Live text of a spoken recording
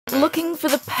Looking for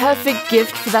the perfect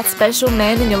gift for that special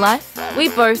man in your life? We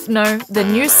both know the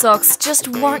new socks just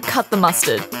won't cut the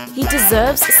mustard. He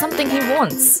deserves something he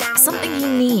wants, something he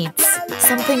needs,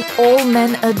 something all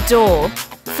men adore.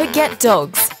 Forget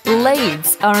dogs,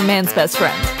 blades are a man's best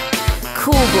friend.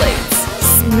 Cool blades,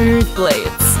 smooth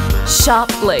blades, sharp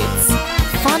blades,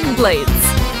 fun blades,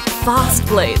 fast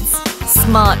blades,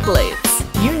 smart blades.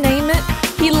 You name it,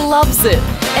 he loves it.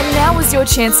 And now is your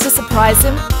chance to surprise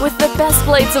him with the best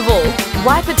blades of all,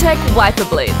 Wipertech Wiper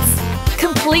Blades.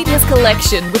 Complete his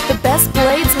collection with the best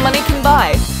blades money can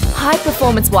buy.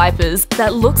 High-performance wipers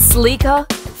that look sleeker,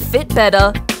 fit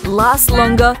better, last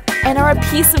longer, and are a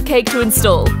piece of cake to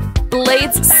install.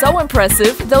 Blades so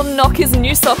impressive, they'll knock his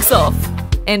new socks off.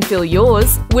 And fill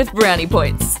yours with brownie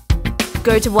points.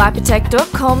 Go to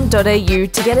wipertech.com.au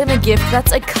to get him a gift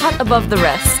that's a cut above the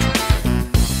rest.